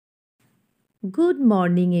Good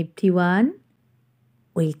morning, everyone.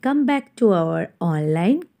 Welcome back to our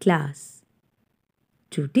online class.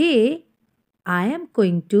 Today, I am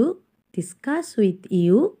going to discuss with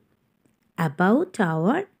you about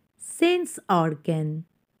our sense organ.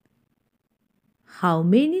 How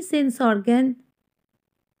many sense organ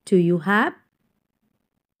do you have?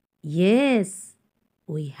 Yes,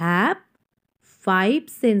 we have 5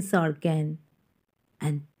 sense organ.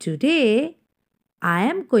 And today, I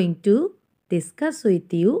am going to discuss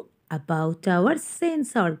with you about our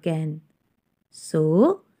sense organ.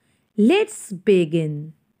 So, let's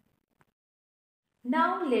begin.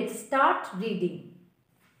 Now, let's start reading.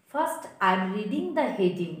 First, I am reading the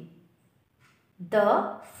heading.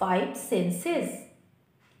 The 5 senses.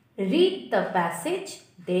 Read the passage,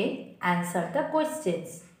 then answer the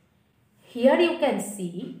questions. Here you can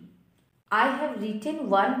see I have written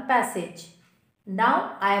one passage.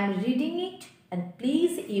 Now I am reading it and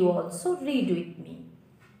please you also read with me.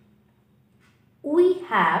 We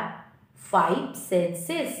have 5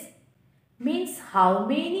 senses. Means how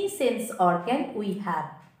many sense organ we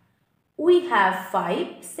have? We have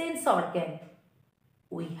 5 sense organ.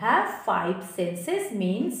 We have 5 senses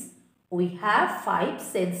means we have 5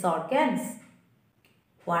 sense organs.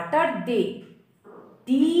 What are they?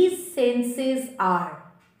 These senses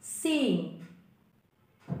are seeing.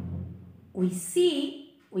 We see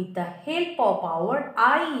with the help of our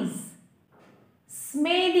eyes.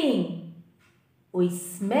 Smelling. We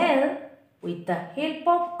smell with the help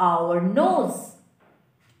of our nose.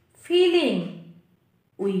 Feeling.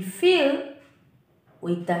 We feel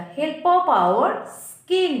with the help of our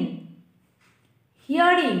skin.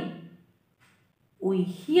 Hearing. We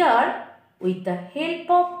hear with the help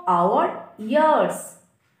of our ears.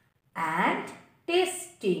 And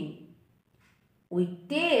tasting. We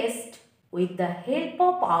taste with the help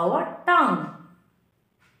of our tongue.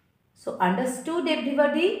 So understood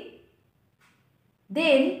everybody?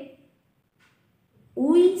 Then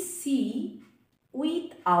we see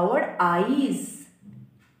with our eyes.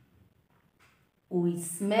 We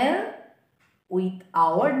smell with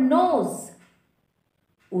our nose.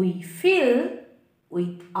 We feel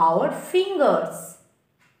with our fingers.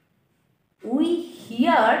 We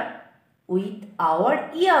hear with our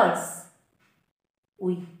ears.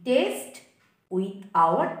 We taste with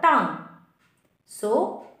our tongue.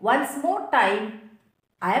 So, once more time,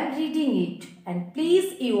 I am reading it and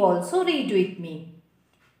please you also read with me.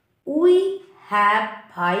 We have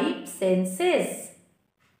 5 senses.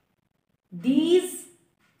 These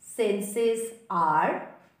senses are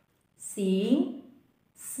seeing,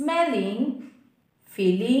 smelling,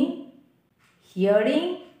 feeling,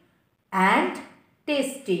 hearing and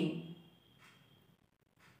tasting.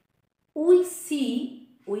 We see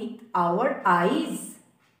with our eyes.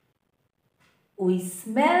 We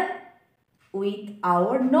smell with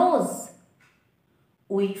our nose.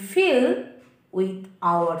 We feel with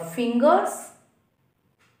our fingers.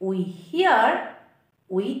 We hear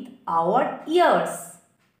with our ears.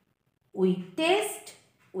 We taste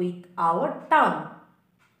with our tongue.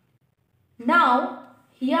 Now,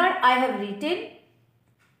 here I have written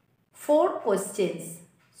 4 questions.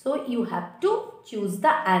 So, you have to choose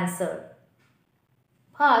the answer.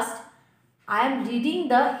 First, I am reading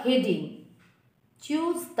the heading.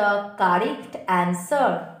 Choose the correct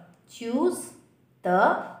answer. Choose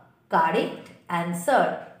the correct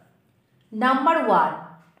answer. Number 1.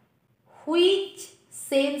 Which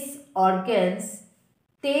sense organs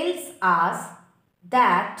tells us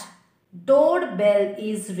that doorbell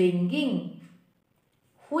is ringing?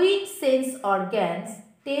 Which sense organs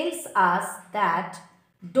tells us that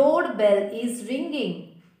doorbell is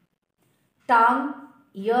ringing? Tongue,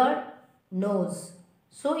 ear, nose.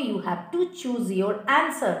 So you have to choose your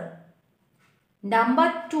answer.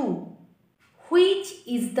 Number 2. Which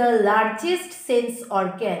is the largest sense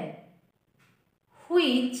organ?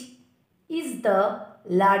 Which is the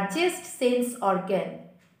largest sense organ?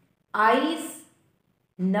 Eyes,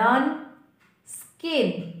 none,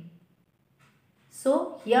 skin.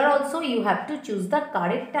 So here also you have to choose the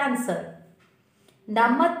correct answer.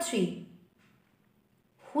 Number 3.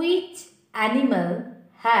 Which animal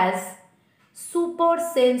has super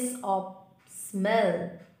sense of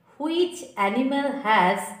smell? Which animal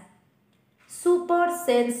has super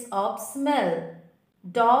sense of smell?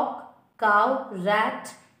 Dog, cow,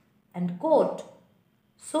 rat and goat.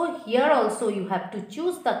 So here also you have to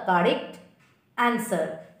choose the correct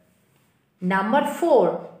answer. Number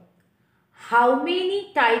 4. How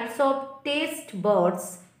many types of taste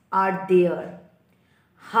buds are there?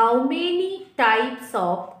 How many types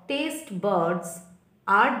of taste buds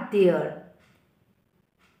are there?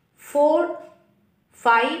 4,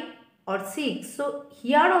 5, or 6. So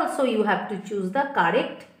here also you have to choose the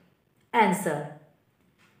correct answer.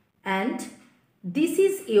 And this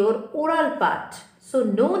is your oral part. So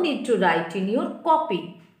no need to write in your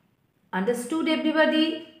copy. Understood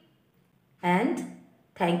everybody? And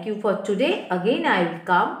thank you for today. Again I will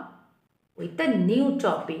come with a new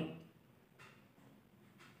topic.